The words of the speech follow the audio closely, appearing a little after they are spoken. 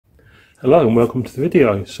Hello and welcome to the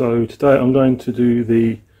video. So today I'm going to do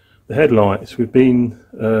the headlights. We've been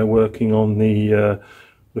working on the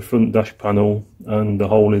front dash panel and the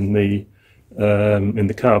hole in the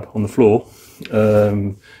cab on the floor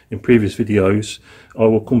in previous videos. I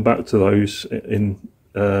will come back to those in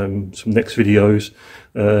some next videos,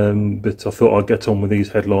 but I thought I'd get on with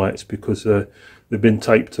these headlights because they've been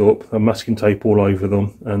taped up, masking tape all over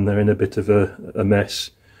them, and they're in a bit of a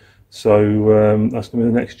mess. So that's going to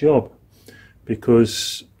be the next job.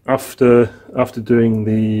 Because after doing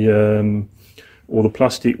the all the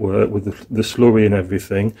plastic work with the slurry and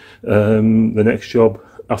everything, the next job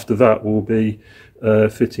after that will be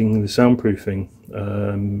fitting the soundproofing.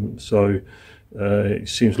 So it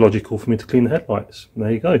seems logical for me to clean the headlights.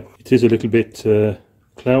 There you go. It is a little bit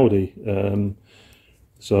cloudy,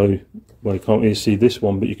 so well, you can't really see this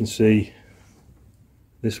one, but you can see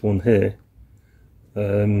this one here,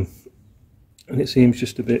 and it seems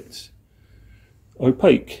just a bit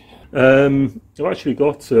opaque. I've actually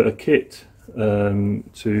got a kit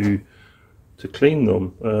to clean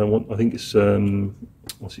them. I think it's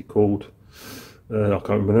what's it called? I can't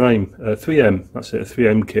remember the name. 3M. That's it, a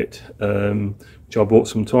 3M kit, which I bought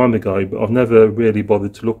some time ago, but I've never really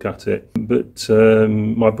bothered to look at it. But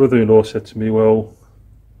my brother-in-law said to me, "Well,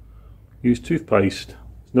 use toothpaste."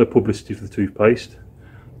 There's no publicity for the toothpaste.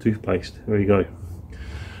 Toothpaste. There you go.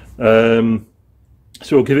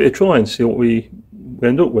 So we'll give it a try and see what we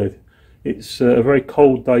end up with. It's a very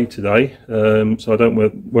cold day today, so I don't know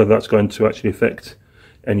whether that's going to actually affect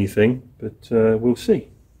anything, but we'll see.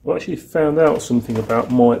 I actually found out something about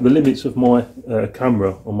the limits of my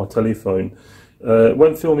camera on my telephone.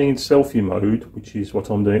 When filming in selfie mode, which is what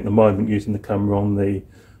I'm doing at the moment, using the camera on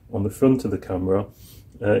the front of the camera,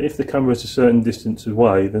 if the camera is a certain distance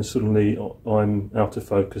away, then suddenly I'm out of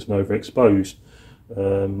focus and overexposed.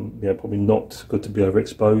 Yeah, probably not good to be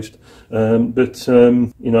overexposed, but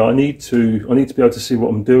you know, I need to be able to see what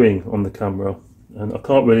I'm doing on the camera, and I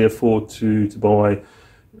can't really afford to buy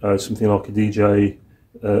something like a DJI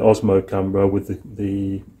Osmo camera with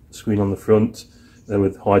the screen on the front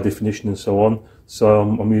with high definition and so on. So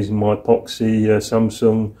I'm using my epoxy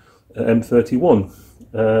Samsung M31.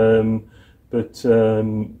 But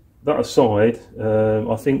that aside,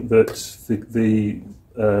 I think that the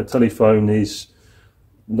telephone is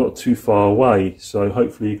not too far away, so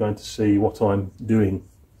hopefully you're going to see what I'm doing.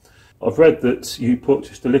 I've read that you put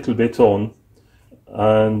just a little bit on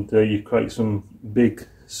and you create some big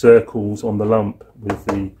circles on the lamp with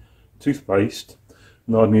the toothpaste,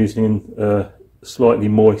 and I'm using a slightly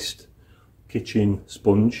moist kitchen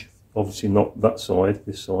sponge, obviously not that side,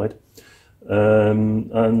 this side,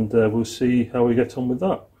 and we'll see how we get on with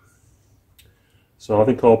that. So I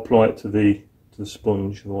think I'll apply it to the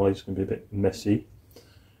sponge, otherwise it's going to be a bit messy.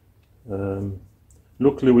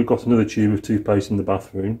 Luckily we've got another tube of toothpaste in the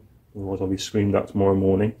bathroom, otherwise I'll be screamed at tomorrow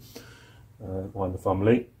morning by the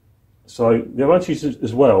family. So the advantage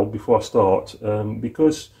as well, before I start,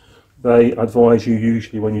 because they advise you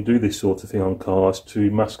usually when you do this sort of thing on cars to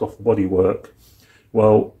mask off the bodywork,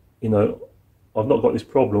 well, you know, I've not got this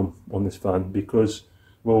problem on this van because,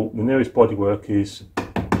 well, the nearest bodywork is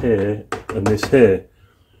here and this here,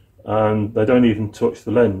 and they don't even touch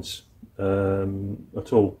the lens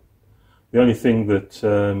at all. The only thing that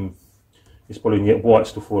is probably going to get white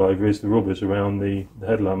stuff all over is the rubbers around the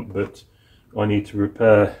headlamp, but I need to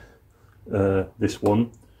repair this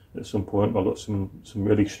one at some point. I've got some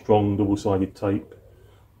really strong double-sided tape,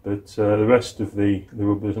 but the rest of the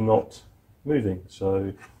rubbers are not moving,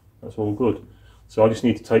 so that's all good. So I just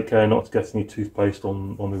need to take care not to get any toothpaste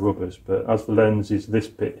on the rubbers, but as the lens is this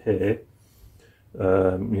bit here, you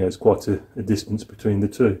know, it's quite a distance between the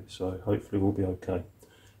two, so hopefully we'll be okay.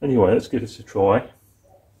 Anyway, let's give this a try.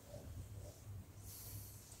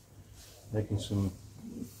 Making some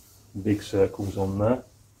big circles on there.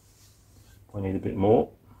 I need a bit more.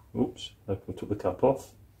 Oops, I took the cap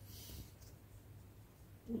off.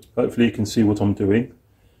 Hopefully you can see what I'm doing,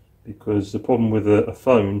 because the problem with a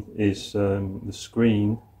phone is the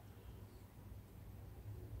screen,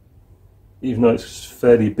 even though it's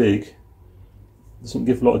fairly big, doesn't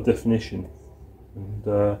give a lot of definition. And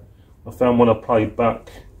I found when I played back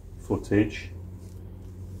footage,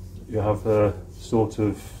 you have a sort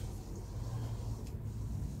of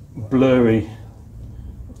blurry,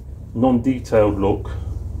 non-detailed look.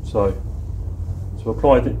 So I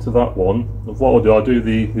applied it to that one, and what I'll do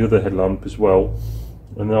the other headlamp as well,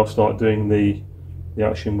 and then I'll start doing the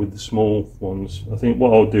action with the small ones. I think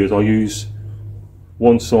what I'll do is I'll use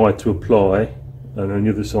one side to apply and then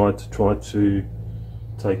the other side to try to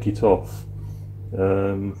take it off.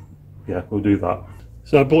 Yeah, we'll do that.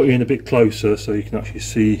 So I brought you in a bit closer so you can actually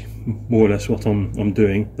see more or less what I'm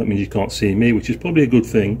doing. That means you can't see me, which is probably a good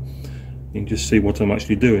thing. You can just see what I'm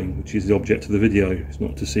actually doing, which is the object of the video. It's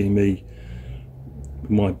not to see me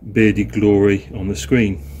with my bearded glory on the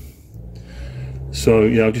screen. So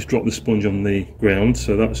yeah, I've just dropped the sponge on the ground,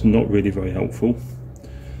 so that's not really very helpful.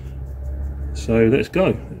 So let's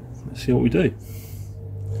go. Let's see what we do.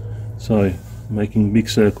 So, making big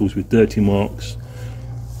circles with dirty marks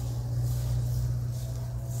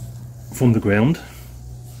from the ground.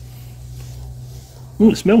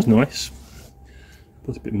 Oh, it smells nice.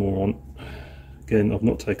 Put a bit more on. Again, I've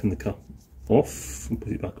not taken the cap off, and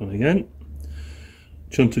put it back on again.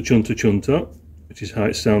 Chunta, chunta, chunta, which is how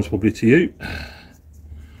it sounds probably to you.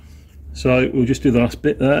 So we'll just do the last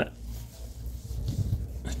bit there.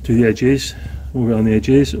 Do the edges, all around the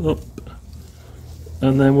edges, up,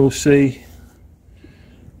 and then we'll see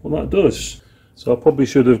what that does. So I probably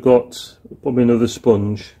should have got another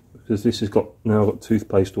sponge, because this has now got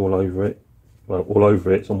toothpaste all over it. Well, all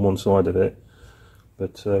over it, it's on one side of it,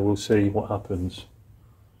 but we'll see what happens.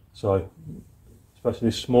 So,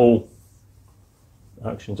 especially small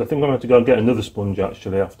actions. I think I'm going to have to go and get another sponge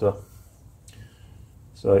actually after.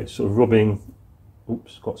 So it's sort of rubbing,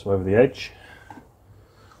 oops, got some over the edge.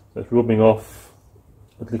 So it's rubbing off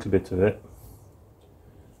a little bit of it.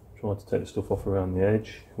 Trying to take the stuff off around the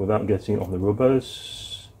edge without getting it on the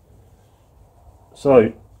rubbers.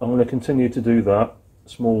 So I'm going to continue to do that,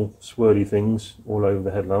 small swirly things all over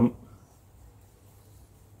the headlamp.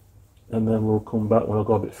 And then we'll come back when I've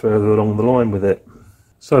got a bit further along the line with it.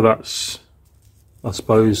 So that's, I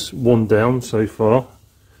suppose, one down so far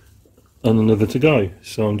and another to go.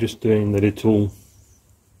 So I'm just doing the little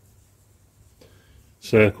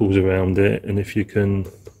circles around it, and if you can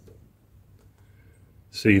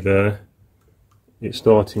see there, it's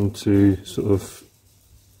starting to sort of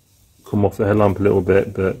come off the headlamp a little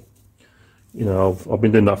bit, but you know, I've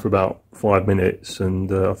been doing that for about 5 minutes,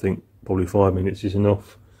 and I think probably 5 minutes is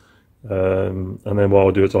enough. And then what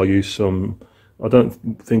I'll do is I'll use some, I don't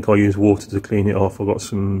think I'll use water to clean it off. I've got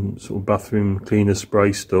some sort of bathroom cleaner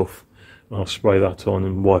spray stuff. I'll spray that on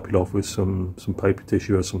and wipe it off with some paper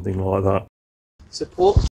tissue or something like that.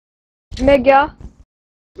 Support Mega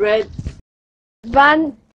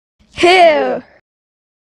Breadvan here.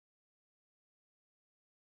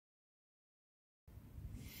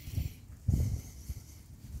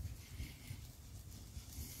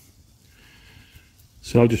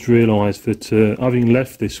 So I just realised that having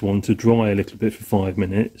left this one to dry a little bit for 5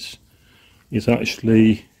 minutes, it's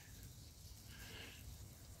actually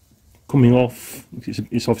coming off.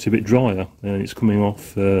 It's obviously a bit drier, and it's coming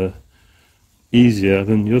off easier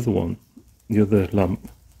than the other one, the other lamp.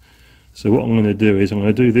 So what I'm going to do is I'm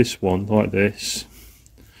going to do this one like this,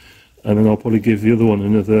 and then I'll probably give the other one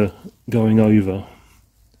another going over,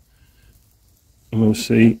 and we'll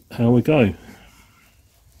see how we go.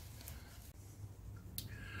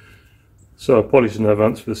 So apologies in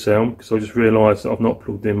advance for the sound, because I just realised that I've not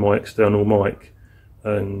plugged in my external mic,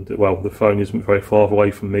 and well, the phone isn't very far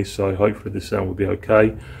away from me, so hopefully the sound will be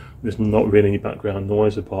okay. There's not really any background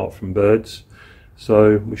noise apart from birds,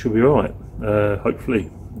 so we should be alright, hopefully.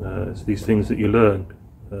 It's these things that you learn,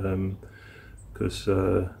 because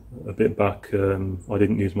a bit back I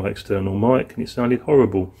didn't use my external mic and it sounded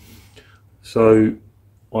horrible. So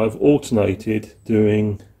I've alternated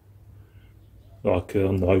doing like, I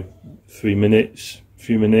don't know, 3 minutes, a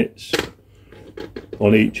few minutes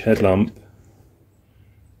on each headlamp.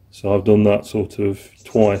 So I've done that sort of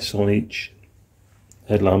twice on each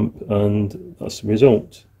headlamp, and that's the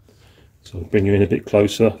result. So I'll bring you in a bit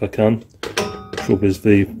closer if I can. Trouble is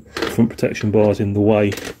the front protection bar's in the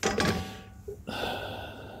way.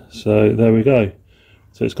 So there we go.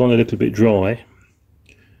 So it's gone a little bit dry,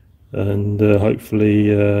 and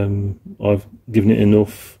hopefully I've given it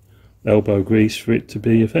enough elbow grease for it to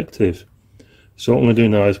be effective. So what I'm going to do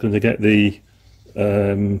now is going to get the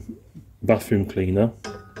bathroom cleaner.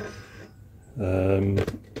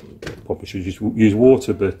 Probably should just use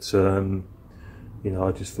water, but you know,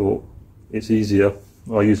 I just thought it's easier.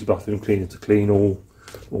 I use the bathroom cleaner to clean all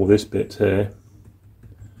this bit here.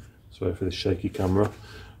 Sorry for the shaky camera.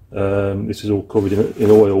 This is all covered in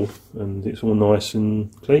oil, and it's all nice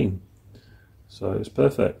and clean, so it's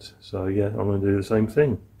perfect. So yeah, I'm going to do the same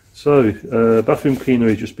thing. So bathroom cleaner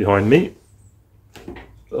is just behind me.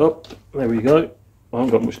 Up, there we go. I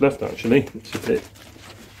haven't got much left actually, it's a bit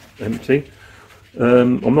empty.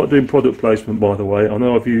 I'm not doing product placement, by the way. I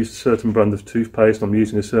know I've used a certain brand of toothpaste, I'm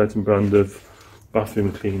using a certain brand of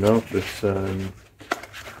bathroom cleaner, but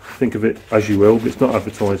think of it as you will, but it's not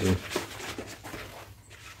advertising.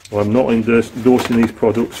 I'm not endorsing these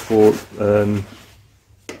products for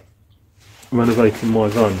renovating my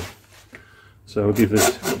van. So I'll give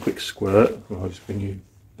this a quick squirt, and I'll just bring you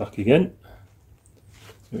back again.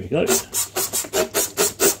 There we go.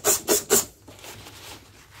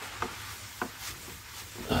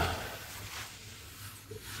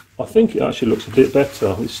 I think it actually looks a bit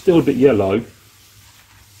better. It's still a bit yellow,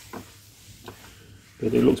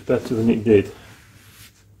 but it looks better than it did.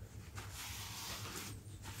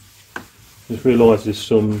 I just realised there's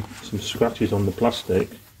some scratches on the plastic,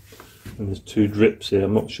 and there's 2 drips here.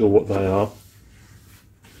 I'm not sure what they are,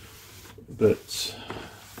 but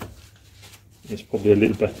it's probably a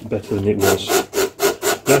little better than it was.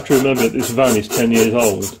 You have to remember that this van is 10 years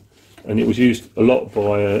old, and it was used a lot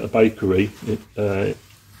by a bakery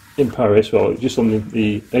in Paris, well, just on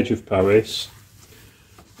the edge of Paris,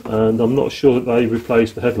 and I'm not sure that they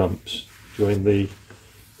replaced the headlamps during the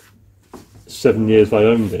 7 years they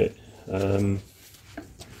owned it.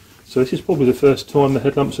 So this is probably the first time the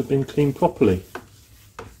headlamps have been cleaned properly.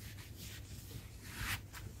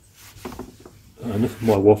 Enough of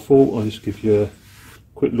my waffle, I'll just give you a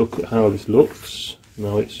quick look at how this looks.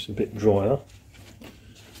 Now it's a bit drier.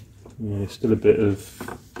 Yeah, still a bit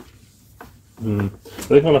of... I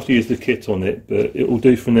think I'll have to use the kit on it, but it will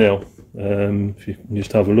do for now. If you can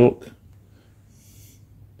just have a look.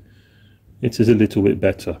 It is a little bit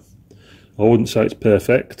better. I wouldn't say it's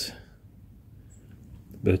perfect,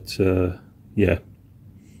 but yeah,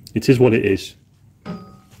 it is what it is.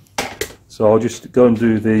 So I'll just go and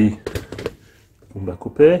do the... Come back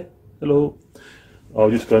up here. Hello.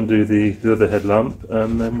 I'll just go and do the other headlamp,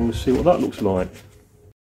 and then we'll see what that looks like.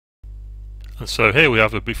 And so here we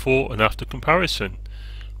have a before and after comparison,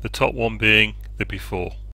 the top one being the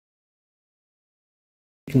before.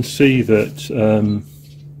 You can see that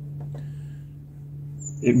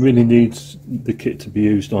it really needs the kit to be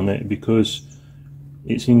used on it, because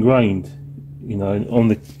it's ingrained, you know,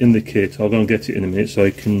 in the kit. I'll go and get it in a minute so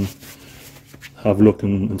I can have a look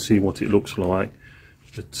and see what it looks like.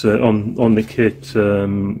 But on the kit,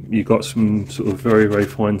 you've got some sort of very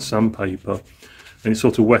fine sandpaper. And it's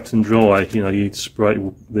sort of wet and dry. You know, you'd spray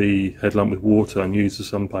the headlamp with water and use the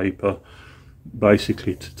sandpaper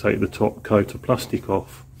basically to take the top coat of plastic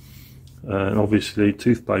off. And obviously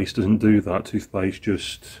toothpaste doesn't do that. Toothpaste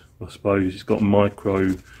just, I suppose, it's got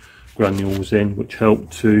micro granules in which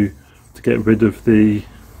help to get rid of the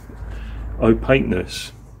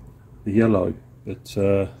opaqueness, the yellow. But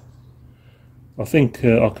I think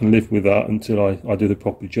I can live with that until I do the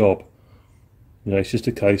proper job. You know, it's just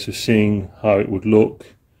a case of seeing how it would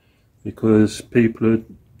look, because people had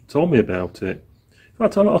told me about it. In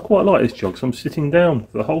fact, I quite like this job, so I'm sitting down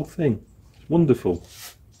for the whole thing. It's wonderful.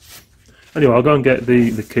 Anyway, I'll go and get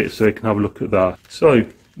the kit so you can have a look at that. So,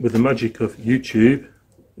 with the magic of YouTube,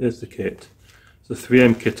 there's the kit. It's a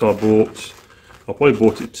 3M kit I bought. I probably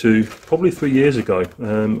bought it probably 3 years ago.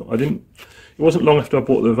 It wasn't long after I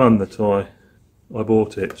bought the van that I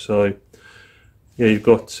bought it. So, yeah, you've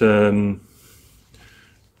got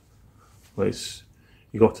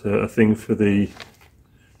you got a thing for your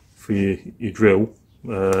drill.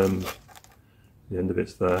 The end of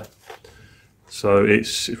it's there. So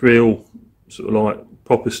it's real sort of like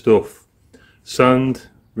proper stuff. Sand,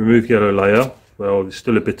 remove yellow layer. Well, there's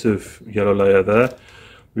still a bit of yellow layer there.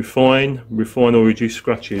 Refine or reduce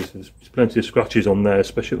scratches. There's plenty of scratches on there,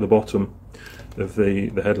 especially at the bottom of the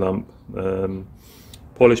headlamp.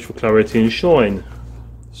 Polish for clarity and shine.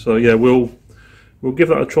 So yeah, we'll give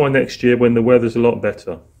that a try next year when the weather's a lot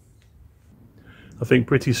better. I think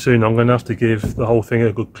pretty soon I'm going to have to give the whole thing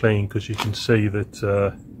a good clean, because you can see that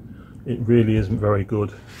it really isn't very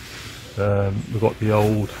good. We've got the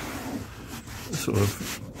old sort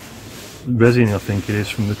of resin, I think it is,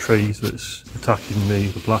 from the trees that's attacking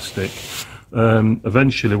the plastic.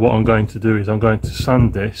 Eventually what I'm going to do is I'm going to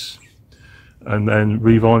sand this and then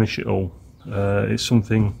re-varnish it all. It's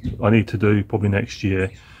something I need to do probably next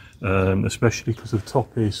year. Especially because the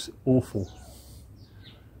top is awful,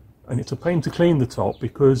 and it's a pain to clean the top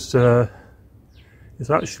because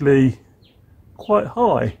it's actually quite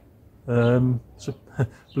high, so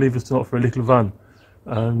believe it or not, for a little van,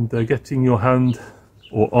 and getting your hand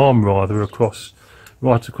or arm rather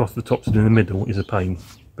right across the top to do in the middle is a pain.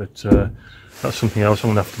 But that's something else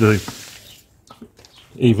I'm going to have to do.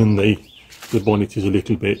 Even the bonnet is a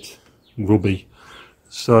little bit grubby.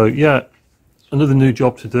 So yeah, another new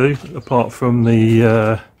job to do apart from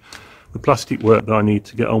the plastic work that I need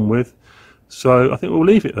to get on with. So I think we'll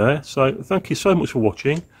leave it there. So thank you so much for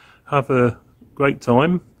watching. Have a great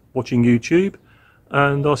time watching YouTube,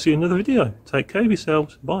 and I'll see you in another video. Take care of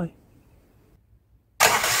yourselves. Bye.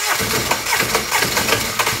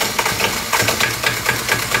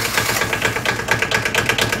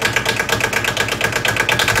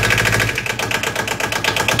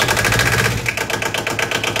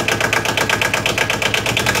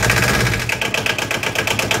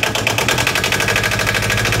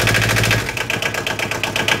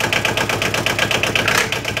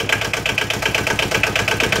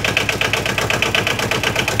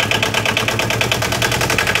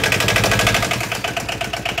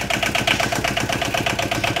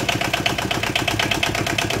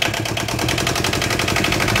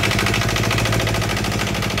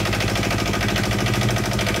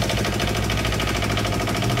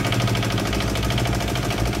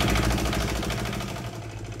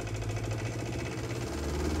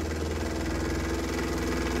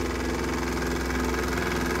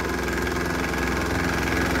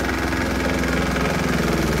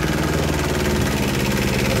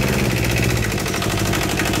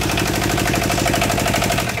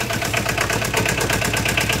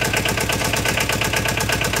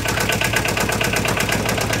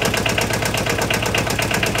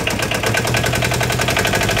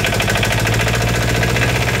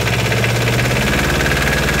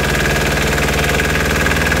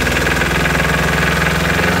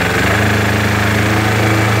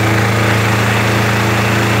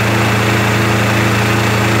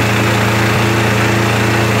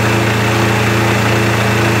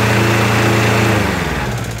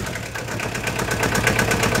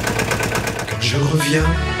 revient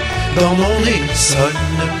dans mon Essonne.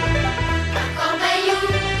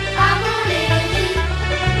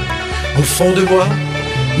 Au fond de moi,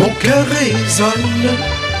 mon cœur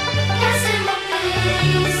résonne.